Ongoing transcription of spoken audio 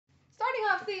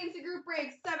CNC Group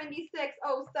Break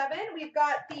 7607. We've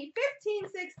got the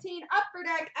 1516 Upper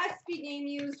Deck SP Game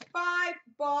Used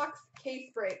 5-box case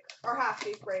break, or half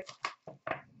case break.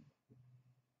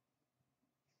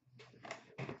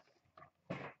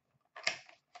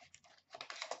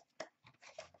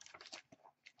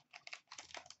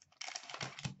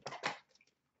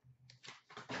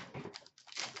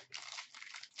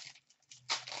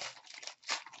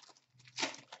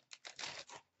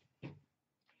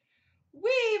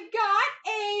 We've got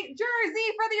a jersey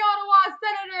for the Ottawa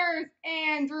Senators,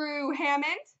 Andrew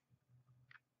Hammond.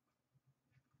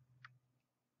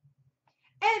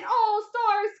 An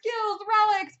All-Star Skills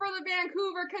Relics for the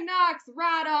Vancouver Canucks,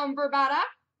 Radim Verbata.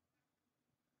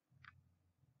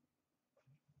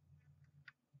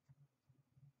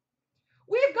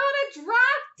 We've got a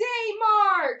Draft Day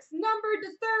Marks, numbered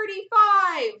to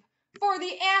 35, for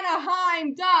the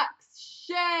Anaheim Ducks,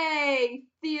 Shea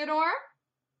Theodore.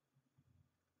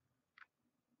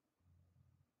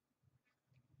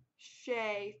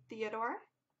 Shea Theodore.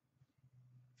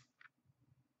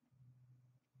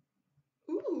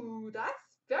 Ooh, that's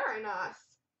very nice.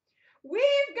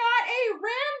 We've got a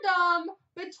random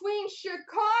between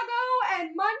Chicago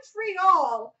and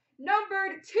Montreal,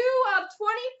 numbered 2 of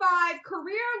 25,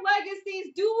 Career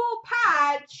Legacies dual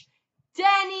patch,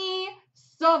 Denny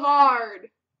Savard.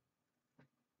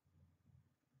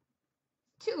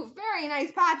 2 very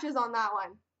nice patches on that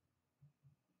one.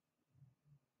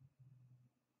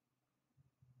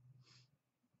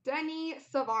 Denny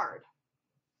Savard.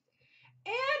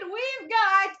 And we've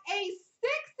got a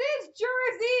 6's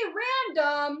jersey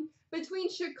random between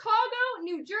Chicago,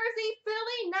 New Jersey,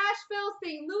 Philly, Nashville,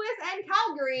 St. Louis, and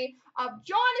Calgary of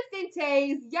Jonathan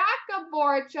Toews, Jakub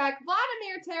Voracek,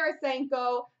 Vladimir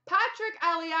Tarasenko, Patrick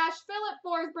Elias, Philip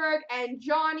Forsberg, and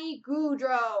Johnny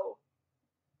Gaudreau.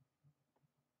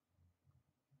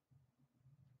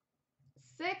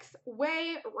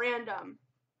 6-way random.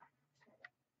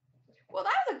 Well,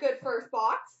 that's a good first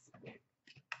box.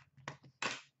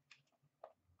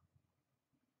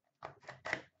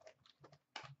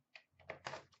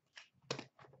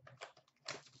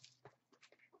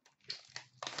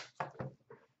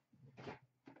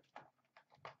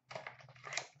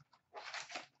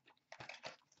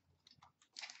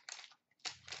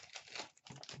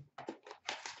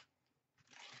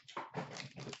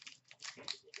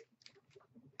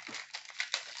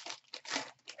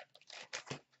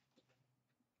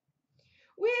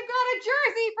 We've got a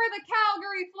jersey for the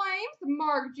Calgary Flames,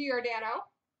 Mark Giordano.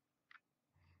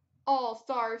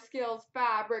 All-Star Skills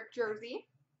Fabric jersey.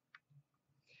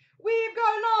 We've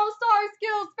got an All-Star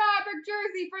Skills Fabric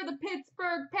jersey for the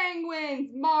Pittsburgh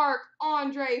Penguins,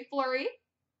 Marc-Andre Fleury.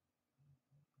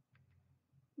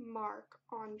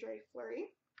 Marc-Andre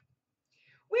Fleury.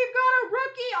 We've got a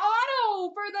rookie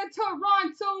auto for the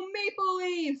Toronto Maple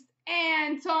Leafs,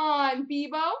 Anton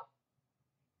Bibeau.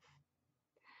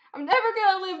 I'm never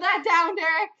going to live that down,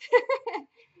 Derek.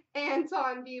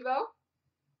 Anton Bibeau.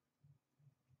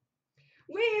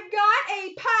 We've got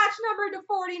a patch number to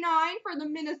 49 for the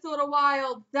Minnesota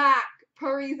Wild, Zach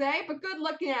Parise, but good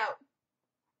looking out.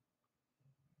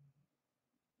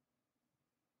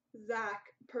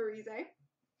 Zach Parise.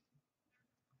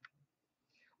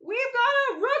 We've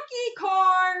got a rookie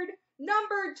card,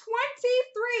 number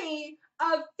 23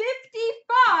 of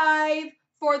 55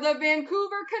 for the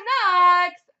Vancouver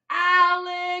Canucks,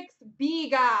 Alex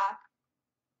Biga.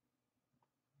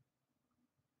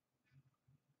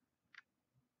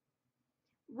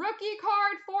 Rookie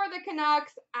card for the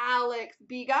Canucks, Alex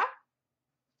Biga.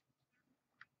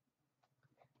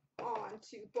 On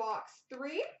to box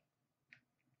 3.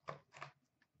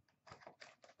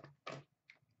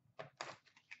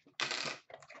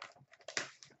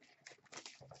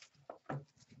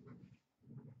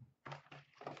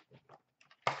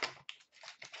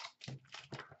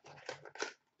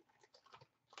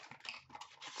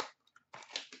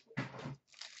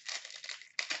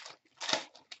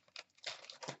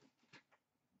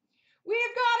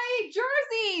 We've got a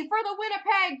jersey for the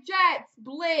Winnipeg Jets,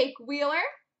 Blake Wheeler.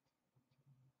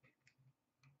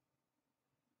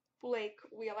 Blake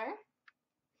Wheeler.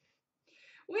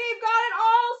 We've got an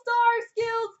All-Star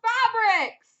Skills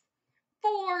Fabrics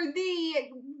for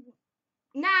the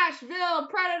Nashville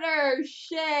Predators,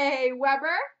 Shea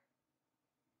Weber.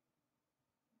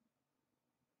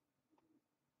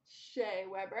 Shea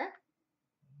Weber.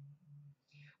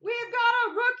 We've got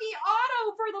a rookie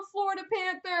auto for the Florida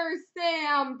Panthers,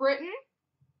 Sam Britton.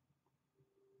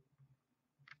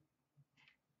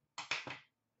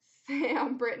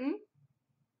 Sam Britton.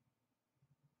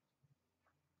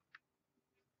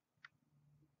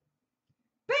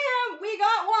 Bam! We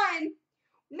got one.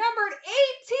 Numbered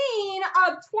 18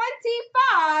 of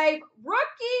 25,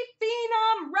 Rookie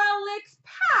Phenom Relics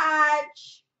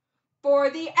patch for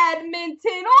the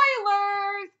Edmonton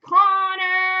Oilers,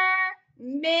 Connor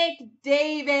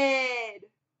McDavid.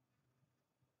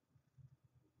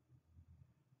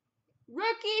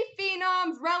 Rookie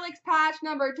Phenoms Relics patch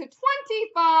number to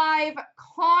 25,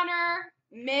 Connor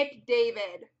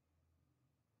McDavid.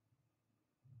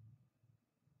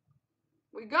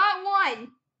 We got one.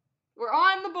 We're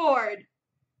on the board.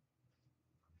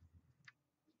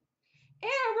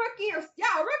 And a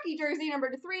rookie jersey number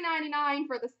to 399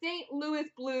 for the St. Louis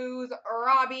Blues,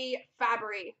 Robbie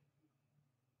Fabry.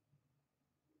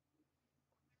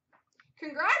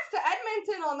 Congrats to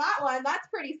Edmonton on that one. That's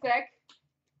pretty sick.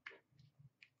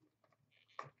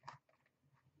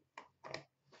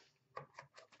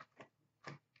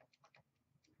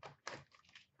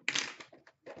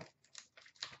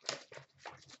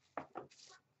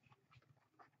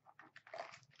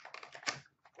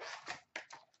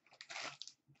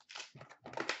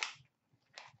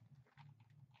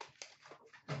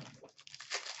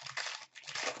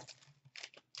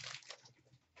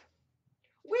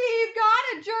 We've got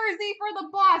a jersey for the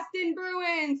Boston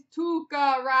Bruins,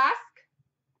 Tuukka Rask.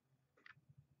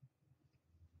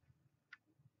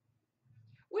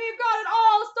 We've got an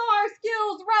All-Star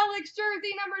Skills Relics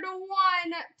jersey number to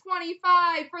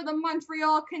 125 for the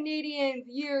Montreal Canadiens,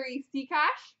 Yuri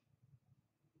Sekash.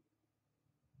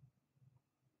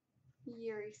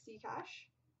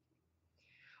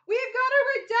 We've got a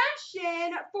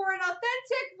redemption for an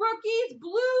authentic rookies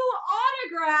blue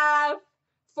autograph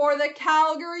for the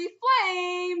Calgary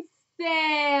Flames,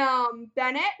 Sam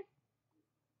Bennett.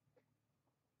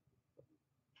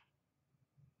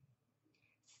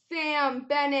 Sam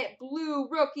Bennett blue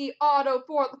rookie auto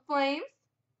for the Flames.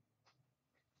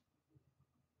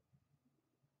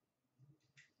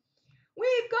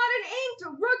 We've got an inked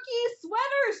rookie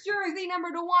sweaters jersey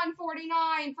number to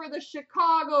 149 for the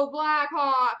Chicago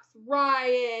Blackhawks,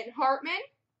 Ryan Hartman.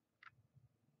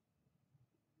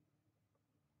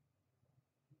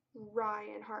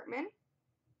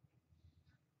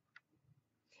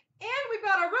 And we've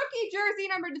got a rookie jersey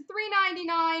number to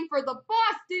 399 for the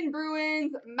Boston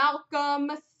Bruins,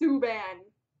 Malcolm Subban.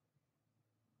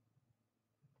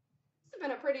 This has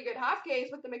been a pretty good half case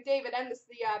with the McDavid and the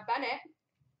Bennett.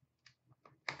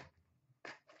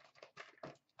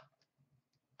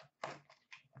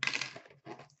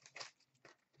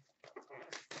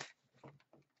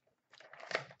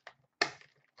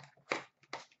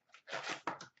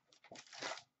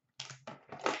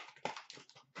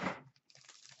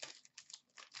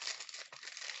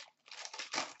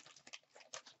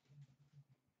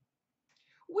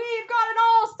 We've got an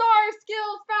All-Star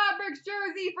Skills Fabrics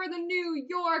jersey for the New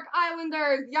York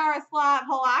Islanders, Yaroslav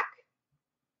Halak.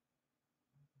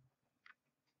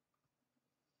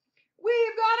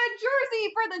 We've got a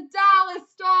jersey for the Dallas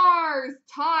Stars,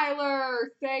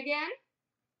 Tyler Seguin.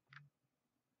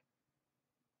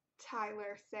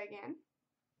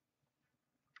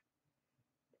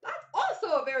 That's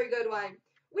also a very good one.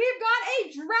 We've got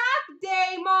a Draft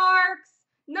Day Marks,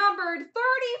 numbered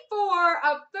 34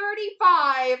 of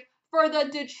 35 for the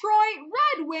Detroit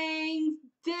Red Wings,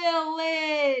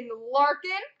 Dylan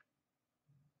Larkin.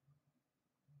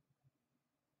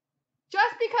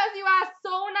 Just because you asked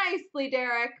so nicely,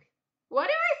 Derek. What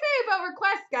did I say about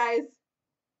requests, guys?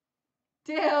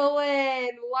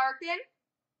 Dylan Larkin.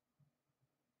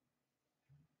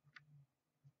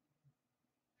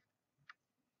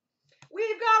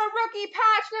 We've got a rookie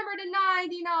patch number to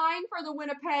 99 for the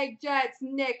Winnipeg Jets,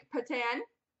 Nick Patan.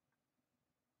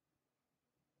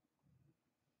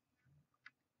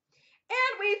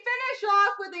 And we finish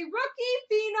off with a rookie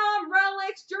Phenom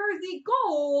Relics jersey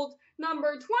gold,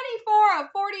 number 24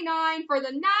 of 49 for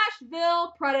the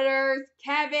Nashville Predators,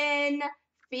 Kevin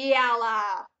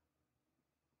Fiala.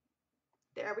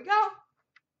 There we go.